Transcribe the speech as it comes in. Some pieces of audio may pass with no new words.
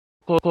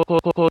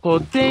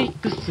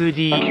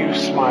KUSURI. You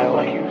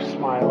smiley, you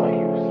smiley,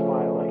 you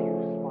smiley, you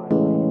smiley.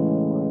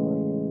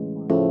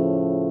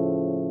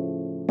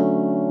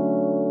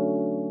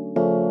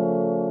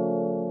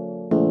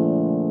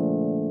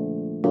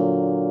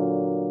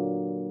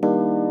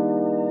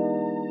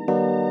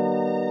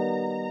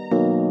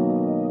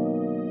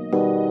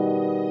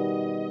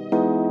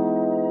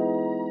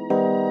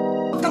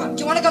 Come on, do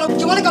you wanna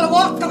go to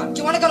war? Come on, do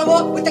you wanna go to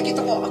war? We'll take you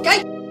to war,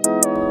 okay?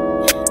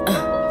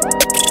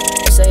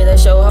 You say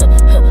that's your hoe,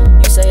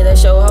 you say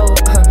that's your hoe,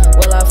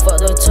 well I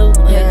fucked her too,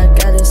 yeah, I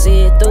gotta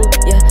see it through,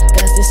 yeah,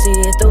 got to see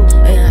it through,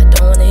 and I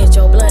don't wanna hit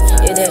your blunt,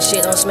 if that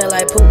shit don't smell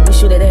like poop, we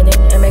shoot at that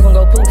nigga and make him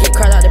go poop, get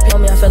caught out the pit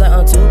on me, I feel like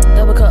I'm too,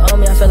 double cut on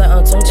me, I feel like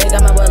I'm too, Jay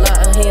got my butt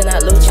locked, he ain't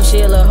not Lucci,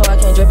 she a little hoe, I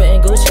can't drip it in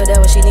Gucci, but that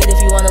what she need if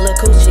you wanna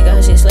look coochie, she got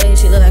her shit slayed,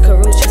 she look like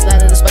Karuchi,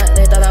 slide to the spot,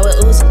 they thought I was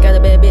Uzi, got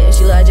a bad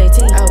bitch, she look like JT,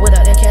 I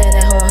without that cat and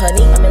that hoe on her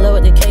knee, I'm in love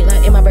with the cake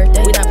like in my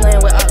birthday, we not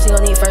playing with ops, he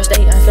gon' need first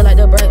date, I feel like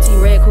the bright tea,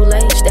 red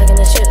Kool-Aid, stacking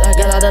the shit, I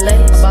got all the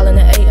lays, I'm ballin'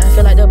 the 8, I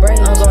feel like the brain,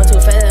 I'm going too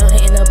fast, I'm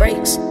hitting the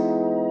brakes.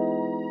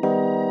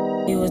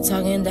 He was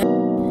talking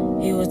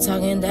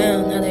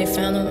down, now they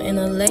found him in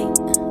the lake.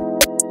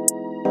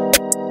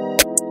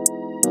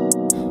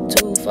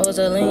 2 foes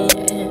of lean,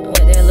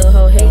 what that little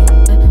hoe hate.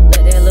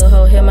 Let that little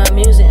hoe hear my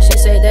music, she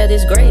say that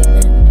it's great.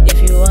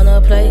 If you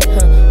wanna play,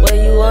 where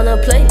you wanna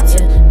play?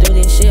 Do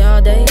this shit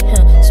all day,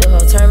 so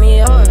hoe turn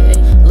me off,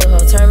 little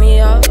hoe turn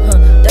me off,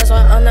 that's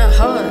why I'm not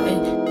hard.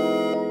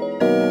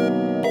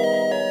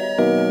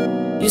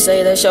 You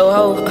say that's your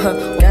hoe,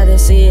 gotta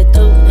see it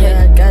through,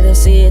 yeah, I gotta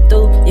see it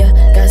through, yeah,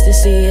 got to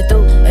see it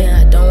through, and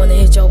I don't wanna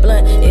hit your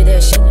blunt, hit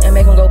that shit and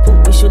make him go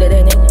poop, we shoot at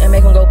that nigga and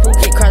make him go poop,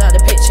 get caught out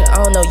the picture,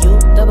 I don't know you,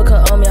 double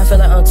cut on me, I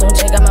feel like I'm too,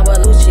 Jay got my butt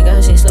loose, she got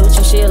her shit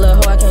sloochie, she a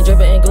little hoe, I can't drip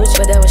it in Gucci,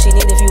 but that what she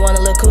need if you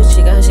wanna look coochie, she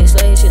got her shit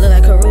slayed, she look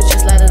like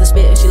Karuchi, slide to the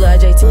spit, she look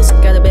like JT,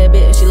 got a bad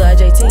bitch, she look like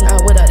JT, I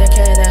without that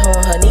cat and that hoe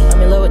on her knee, I'm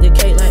in love with the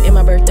cake like in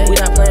my birthday,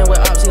 we not playing with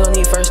ops, he gon'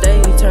 need first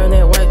aid, we turn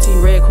that white tea,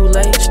 red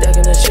Kool-Aid,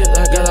 stacking the shit,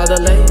 I got all the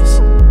lays.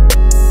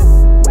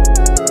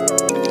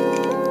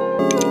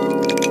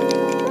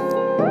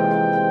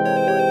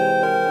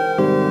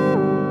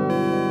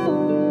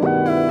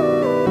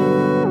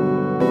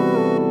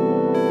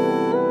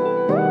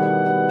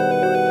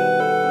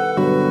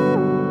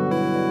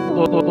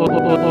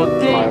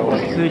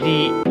 KUSURI.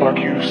 Like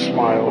you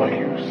smiley,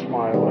 you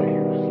smiley,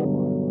 you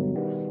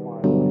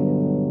smiley.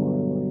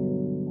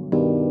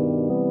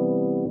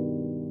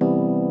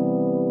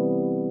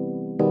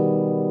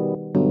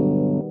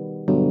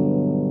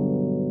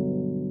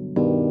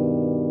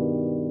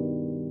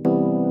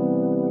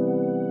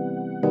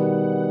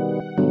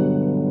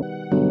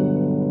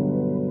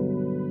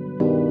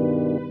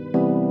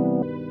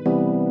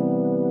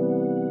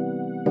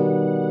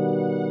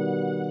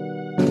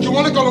 Do you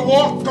wanna go to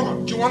war? Come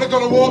on, do you wanna go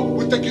to war?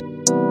 We'll take you.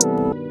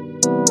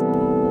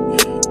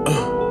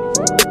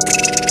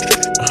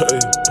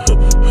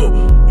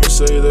 You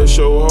say that's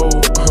your hoe,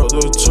 fuck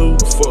the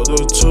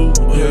two,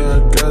 yeah, I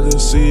gotta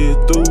see it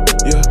through,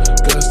 yeah,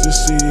 got to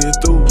see it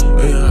through,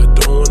 and I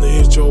don't wanna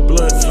hit your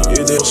blunt,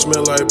 it don't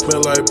smell like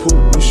poop,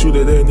 we shoot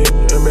at that nigga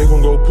and make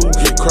him go poop,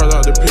 get caught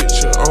out the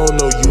picture, I don't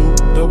know you,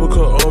 double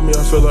cut on me,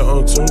 I feel like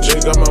I'm too, Jay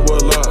got my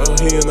butt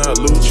locked, he ain't not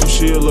Lucci,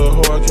 she a little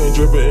hoe, I can't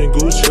drip it in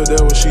Gucci, but that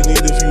what she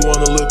need if you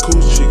wanna look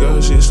coochie, she got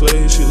her shit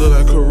slayed, she look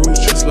like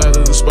Karuchi, slide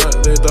to the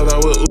spot, they thought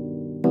I was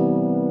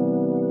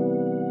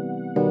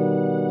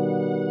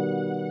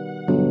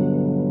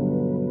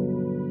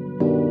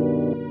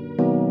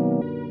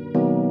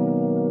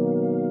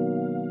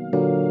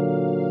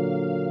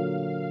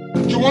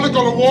Do you wanna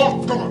go to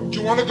war? Come on, do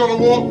you wanna go to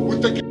war?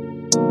 We'll take you.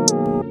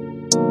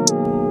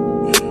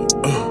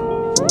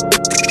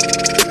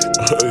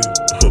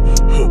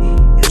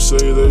 You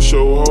say that's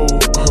your hoe,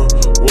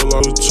 well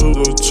I the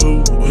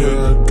two,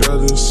 yeah, I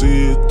gotta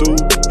see it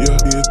through, yeah,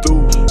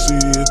 see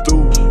it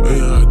through,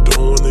 and I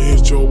don't wanna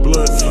hit your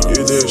blunt,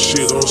 if that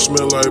shit don't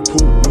smell like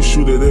poop, we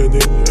shoot at that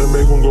nigga and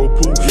make him go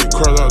poop, get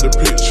caught out the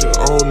picture,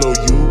 I don't know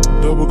you,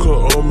 double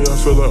cut on me, I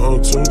feel like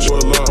I'm too,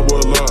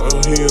 what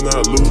lot, he ain't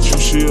not Lucci,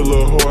 she a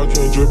little hoe, I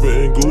can't drip it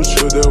in Gucci,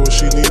 but that what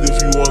she need if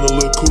you wanna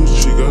look coochie,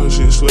 she got her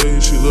shit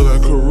slayed, she look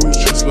like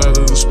Karuchi, slide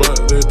to the spot,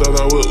 they thought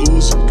I was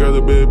Uzi, got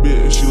a bad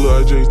bitch, she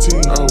look like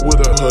JT, I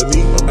without her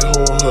knee, I'm at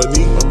home on her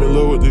knee, I'm in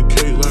love with the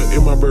cake like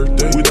in my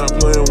birthday, we not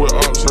playing with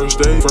ops, first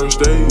day,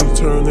 we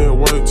turn that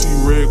white tea,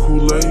 red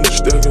Kool-Aid,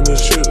 stacking the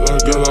shit, I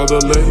got all the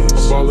lays,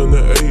 I'm ballin'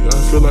 the 8, I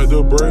feel like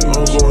the brain,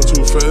 I'm going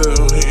too fast,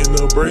 I'm hitting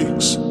the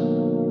brakes.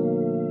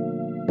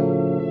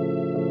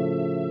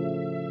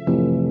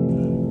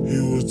 He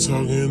was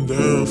talking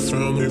down,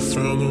 found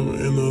him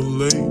in the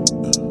lake.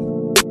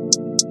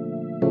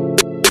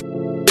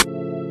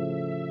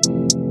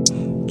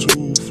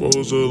 2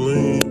 foes of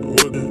lean,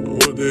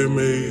 what they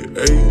made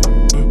 8.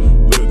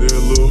 Let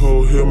that little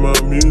hoe hear my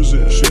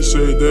music, she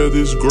say that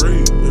it's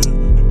great.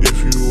 If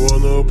you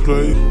wanna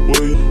play,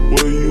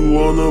 where you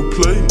wanna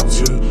play?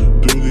 Yeah,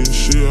 do this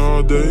shit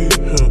all day,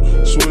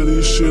 swear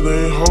this shit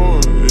ain't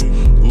hard.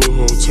 Little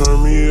hoe turn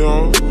me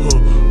off,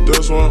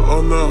 that's why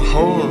I'm not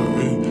hard.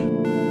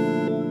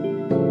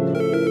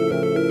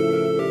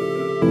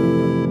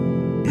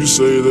 You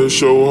say that's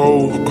your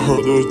hoe,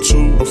 the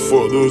two, I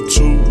fucked the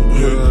two.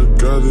 Yeah, I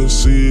gotta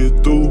see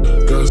it through,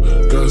 got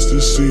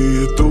to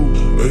see it through.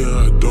 And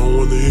I don't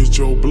wanna hit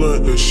your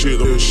blunt. That shit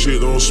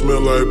don't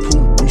smell like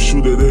poop. We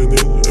shoot at that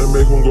nigga and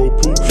make him go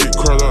poop. Get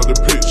crowd out the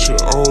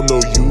picture, I don't know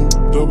you.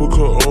 Double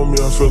cut on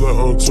me, I feel like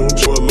I'm tuned.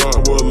 What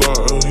lot,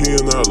 he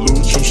and not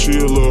loot. She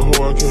a little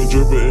hoe, I can't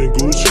drip it in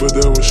Gucci. But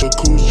that was your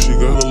coochie, she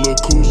got a little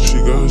coochie.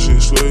 She got her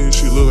shit slayed,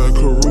 she look like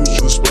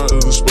Karuchi. The spot,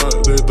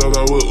 they thought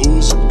I was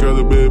Uzi. Got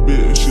a bad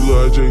bitch, she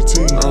look like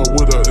JT. I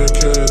whip out that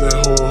cat and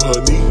that hoe on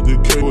her knee.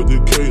 With the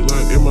cake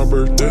like in my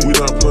birthday. We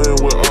not playing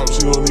with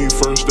ops, he gon' need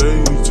first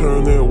aid. He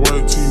turn that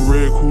white tea,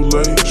 red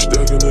Kool-Aid.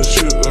 Stacking the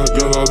shit, I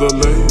got all the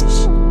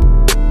lace.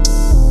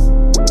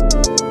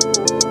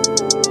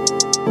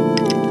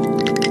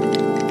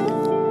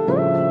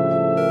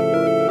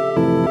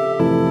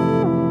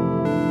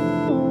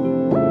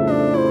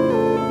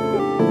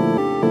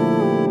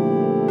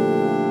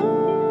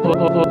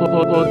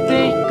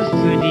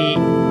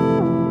 KUSURI